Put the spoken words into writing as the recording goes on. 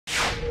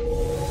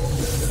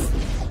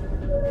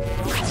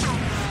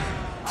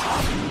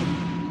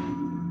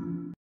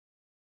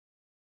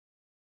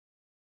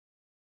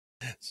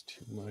That's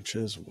too much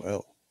as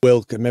well.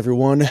 Welcome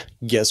everyone.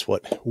 Guess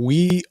what?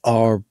 We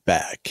are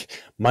back.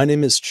 My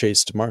name is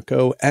Chase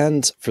DiMarco,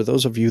 and for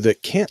those of you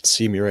that can't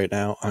see me right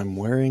now, I'm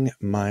wearing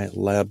my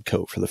lab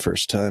coat for the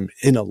first time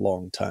in a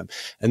long time.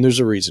 And there's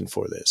a reason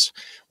for this.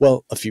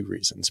 Well, a few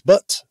reasons.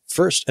 But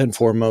first and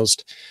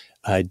foremost,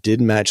 I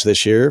did match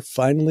this year,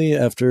 finally,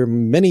 after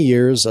many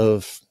years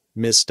of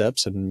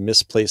missteps and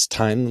misplaced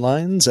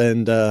timelines,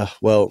 and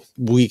well,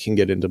 we can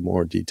get into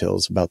more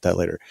details about that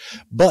later.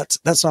 But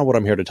that's not what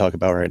I'm here to talk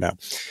about right now.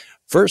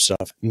 First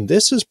off,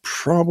 this is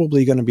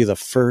probably going to be the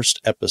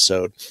first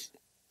episode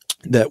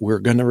that we're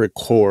going to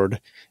record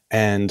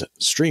and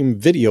stream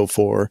video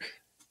for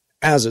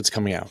as it's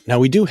coming out. Now,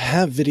 we do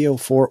have video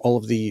for all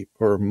of the,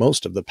 or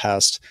most of the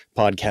past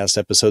podcast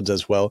episodes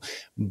as well,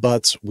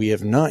 but we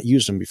have not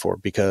used them before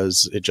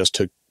because it just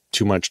took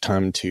too much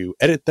time to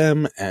edit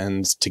them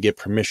and to get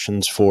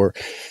permissions for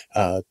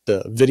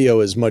the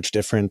video is much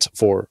different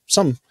for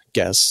some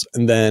guests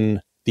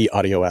than the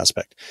audio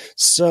aspect.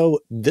 So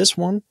this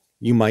one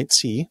you might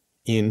see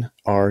in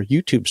our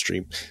YouTube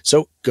stream.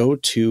 So go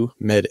to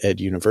MedEd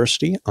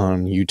University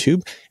on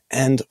YouTube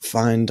and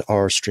find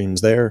our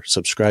streams there,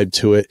 subscribe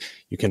to it.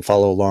 You can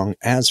follow along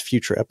as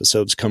future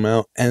episodes come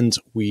out, and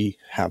we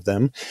have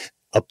them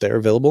up there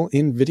available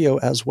in video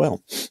as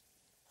well.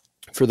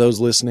 For those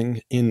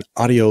listening in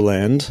audio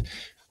land,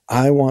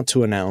 I want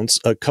to announce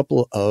a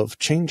couple of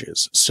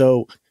changes.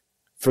 So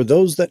for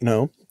those that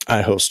know,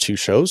 I host two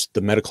shows, the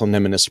Medical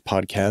Mnemonist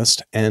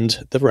podcast and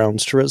the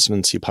Rounds to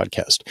Residency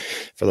podcast.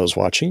 For those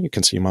watching, you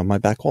can see them on my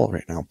back wall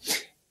right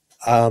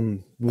now.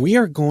 We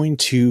are going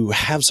to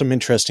have some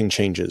interesting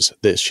changes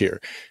this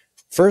year.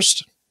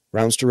 First,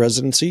 Rounds to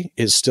Residency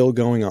is still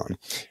going on.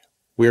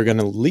 We're going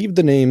to leave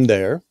the name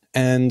there,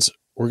 and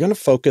we're going to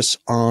focus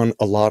on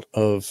a lot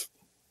of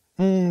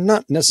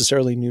not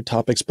necessarily new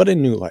topics, but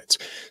in new lights.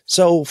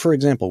 So, for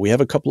example, we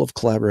have a couple of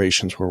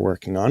collaborations we're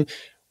working on.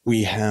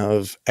 We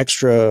have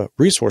extra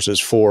resources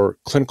for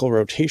clinical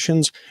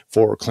rotations,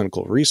 for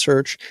clinical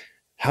research,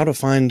 how to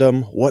find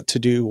them, what to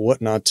do,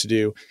 what not to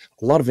do.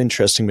 A lot of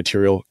interesting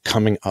material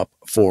coming up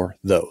for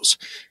those.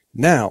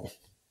 Now,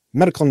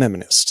 Medical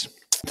Mnemonist.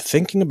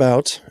 Thinking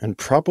about, and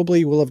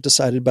probably will have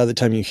decided by the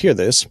time you hear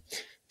this,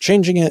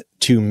 changing it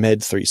to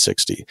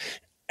Med360.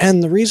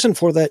 And the reason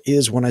for that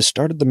is when I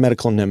started the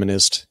Medical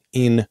Mnemonist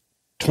in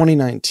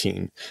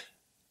 2019,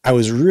 I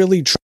was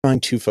really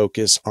trying to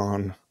focus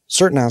on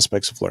certain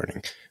aspects of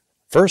learning.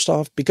 First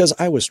off, because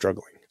I was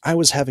struggling. I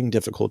was having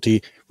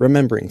difficulty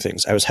remembering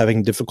things. I was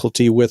having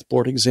difficulty with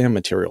board exam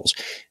materials.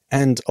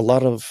 And a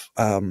lot of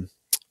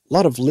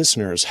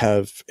listeners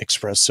have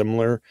expressed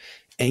similar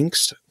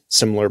angst,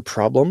 similar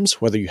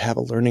problems, whether you have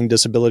a learning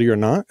disability or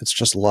not. It's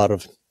just a lot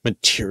of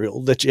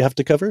material that you have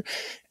to cover.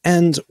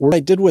 And what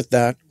I did with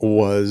that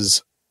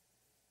was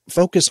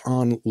focus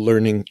on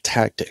learning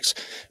tactics,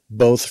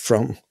 both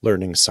from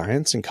learning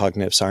science and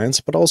cognitive science,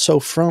 but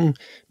also from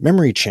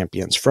memory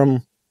champions,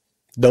 from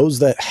those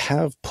that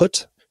have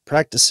put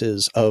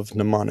practices of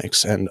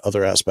mnemonics and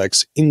other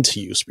aspects into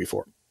use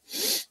before.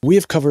 We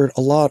have covered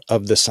a lot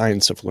of the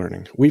science of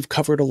learning. We've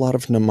covered a lot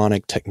of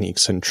mnemonic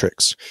techniques and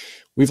tricks.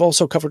 We've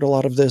also covered a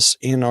lot of this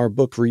in our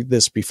book, Read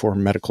This Before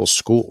Medical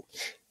School.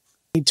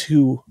 I need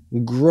to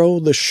grow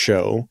the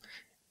show,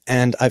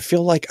 and I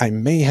feel like I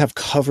may have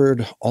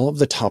covered all of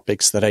the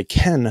topics that I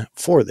can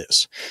for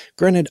this.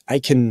 Granted, I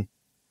can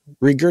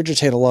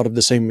regurgitate a lot of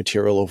the same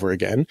material over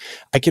again.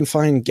 I can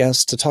find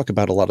guests to talk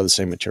about a lot of the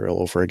same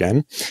material over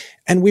again.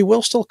 And we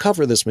will still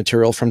cover this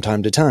material from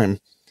time to time.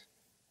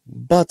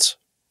 But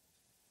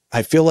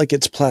I feel like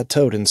it's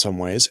plateaued in some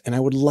ways, and I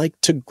would like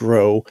to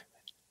grow,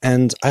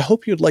 and I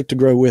hope you'd like to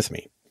grow with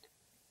me.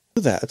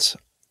 To that,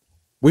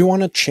 we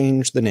want to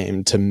change the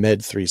name to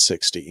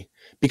Med360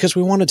 because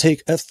we want to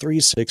take a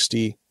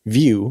 360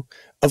 view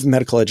of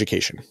medical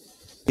education.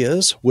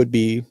 Ideas would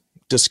be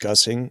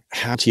discussing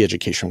how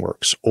education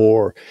works,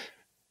 or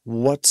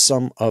what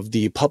some of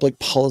the public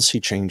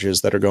policy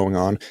changes that are going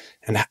on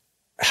and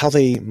how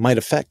they might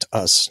affect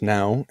us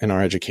now in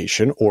our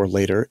education or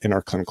later in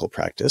our clinical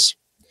practice.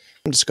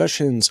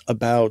 Discussions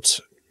about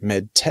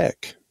med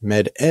tech,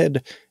 med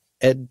ed,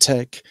 ed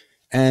tech,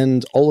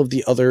 and all of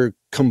the other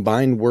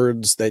combined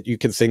words that you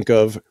can think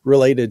of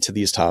related to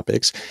these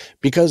topics,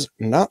 because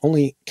not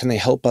only can they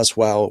help us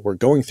while we're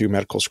going through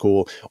medical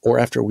school or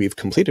after we've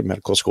completed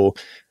medical school,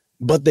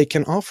 but they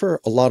can offer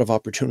a lot of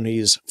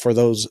opportunities for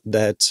those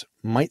that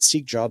might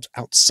seek jobs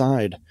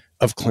outside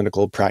of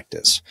clinical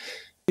practice.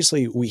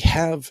 Obviously, we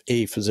have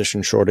a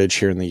physician shortage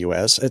here in the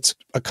US. It's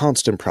a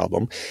constant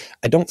problem.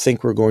 I don't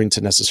think we're going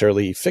to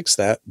necessarily fix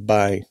that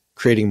by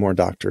creating more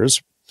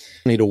doctors.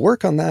 We need to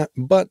work on that,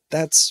 but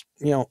that's,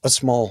 a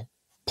small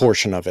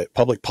portion of it.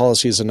 Public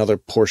policy is another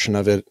portion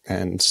of it,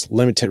 and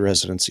limited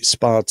residency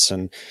spots,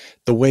 and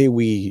the way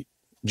we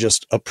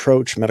just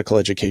approach medical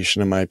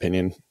education, in my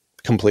opinion,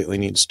 completely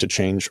needs to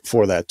change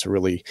for that to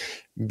really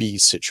be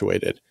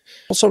situated.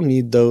 Also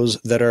need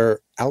those that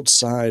are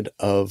outside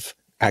of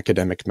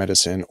academic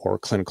medicine or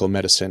clinical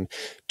medicine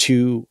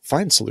to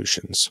find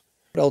solutions.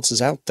 What else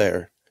is out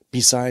there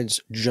besides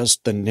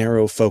just the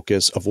narrow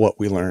focus of what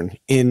we learn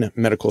in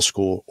medical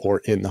school or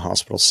in the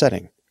hospital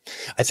setting.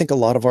 I think a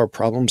lot of our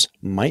problems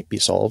might be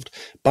solved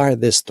by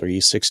this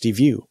 360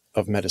 view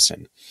of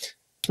medicine.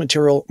 This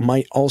material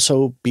might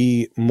also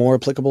be more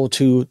applicable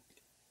to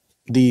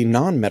the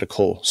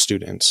non-medical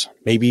students,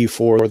 maybe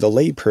for the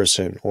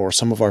layperson or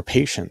some of our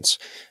patients.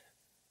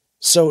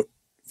 So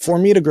for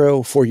me to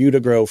grow, for you to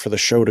grow, for the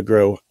show to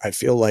grow, I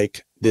feel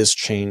like this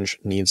change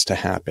needs to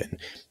happen.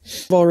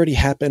 It'll already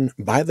happened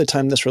by the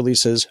time this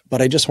releases,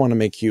 but I just want to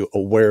make you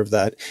aware of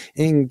that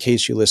in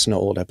case you listen to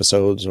old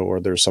episodes or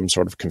there's some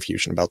sort of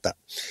confusion about that.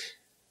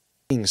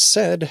 Being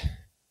said,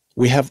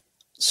 we have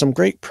some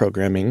great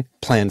programming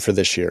planned for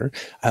this year.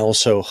 I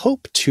also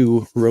hope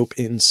to rope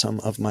in some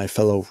of my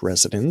fellow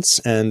residents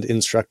and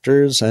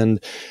instructors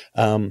and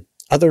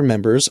other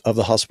members of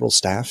the hospital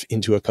staff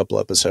into a couple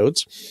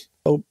episodes.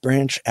 I'll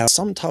branch out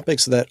some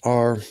topics that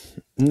are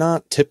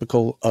not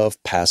typical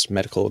of past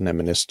Medical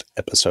Mnemonist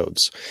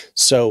episodes.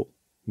 So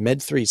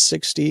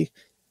Med360,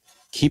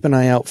 keep an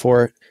eye out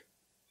for it.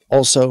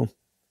 Also,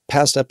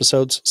 past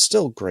episodes,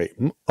 still great.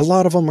 A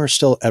lot of them are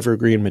still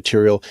evergreen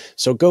material.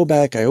 So go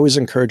back. I always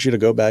encourage you to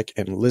go back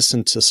and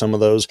listen to some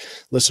of those.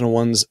 Listen to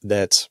ones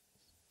that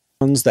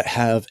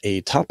have a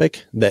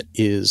topic that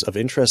is of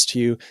interest to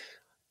you.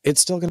 It's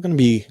still going to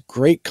be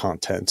great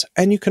content,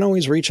 and you can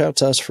always reach out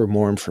to us for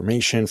more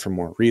information, for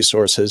more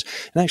resources.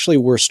 And actually,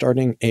 we're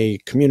starting a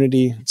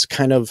community. It's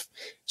kind of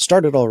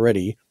started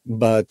already,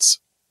 but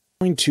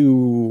going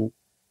to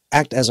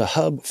act as a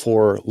hub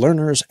for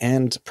learners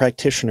and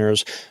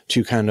practitioners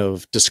to kind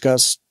of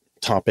discuss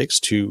topics,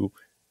 to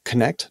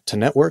connect, to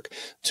network,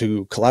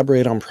 to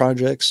collaborate on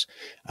projects.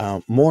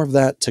 More of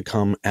that to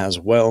come as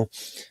well.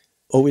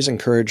 Always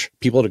encourage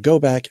people to go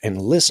back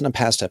and listen to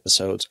past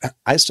episodes.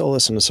 I still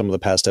listen to some of the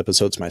past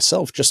episodes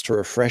myself just to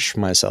refresh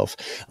myself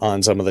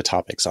on some of the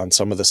topics, on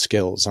some of the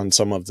skills, on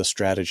some of the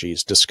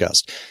strategies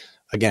discussed.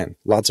 Again,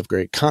 lots of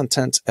great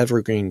content,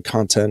 evergreen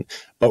content,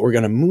 but we're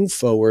going to move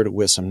forward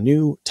with some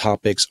new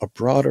topics, a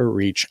broader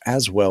reach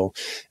as well.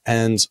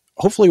 And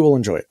hopefully we'll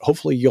enjoy it.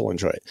 Hopefully you'll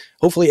enjoy it.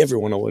 Hopefully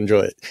everyone will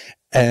enjoy it.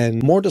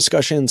 And more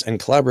discussions and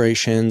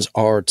collaborations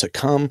are to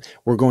come.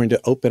 We're going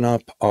to open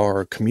up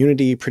our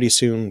community pretty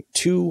soon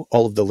to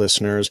all of the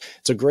listeners.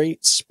 It's a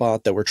great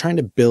spot that we're trying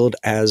to build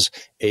as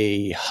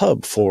a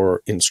hub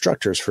for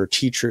instructors, for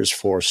teachers,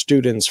 for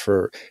students,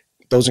 for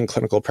those in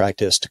clinical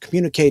practice to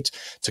communicate,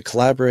 to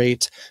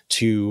collaborate,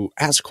 to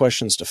ask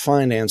questions, to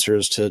find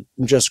answers, to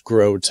just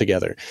grow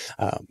together.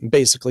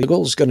 Basically, the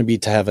goal is going to be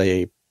to have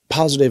a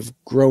positive,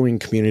 growing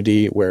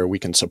community where we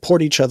can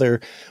support each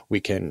other, we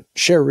can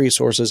share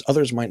resources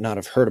others might not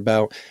have heard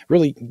about,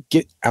 really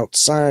get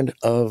outside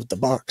of the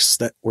box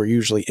that we're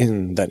usually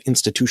in, that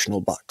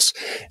institutional box.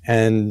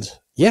 And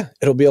yeah,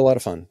 it'll be a lot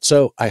of fun.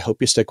 So I hope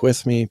you stick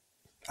with me.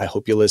 I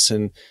hope you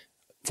listen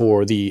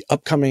for the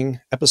upcoming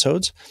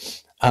episodes.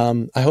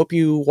 I hope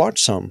you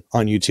watch some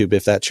on YouTube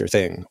if that's your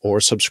thing,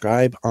 or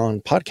subscribe on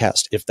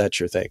podcast if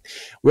that's your thing.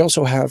 We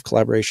also have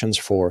collaborations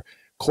for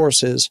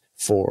courses,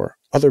 for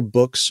other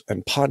books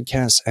and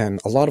podcasts, and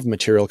a lot of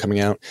material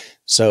coming out.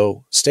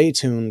 So stay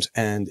tuned.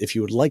 And if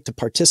you would like to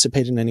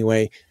participate in any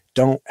way,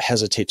 don't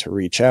hesitate to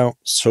reach out.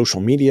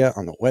 Social media,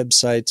 on the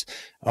website.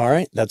 All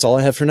right, that's all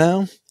I have for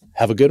now.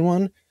 Have a good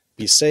one.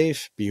 Be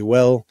safe, be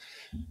well.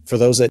 For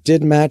those that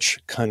did match,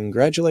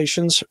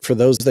 congratulations. For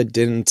those that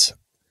didn't,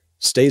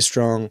 stay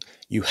strong.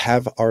 You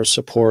have our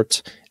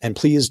support, and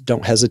please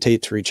don't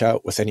hesitate to reach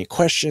out with any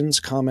questions,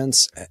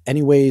 comments,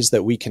 any ways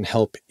that we can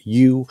help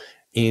you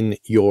in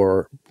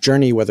your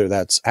journey, whether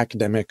that's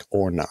academic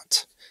or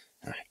not.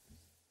 All right.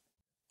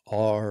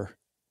 Are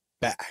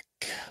back.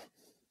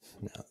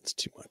 No, that's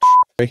too much.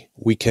 Okay,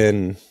 we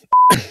can.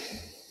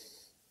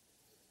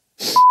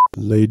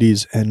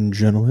 Ladies and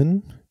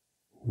gentlemen,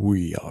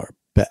 we are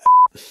back.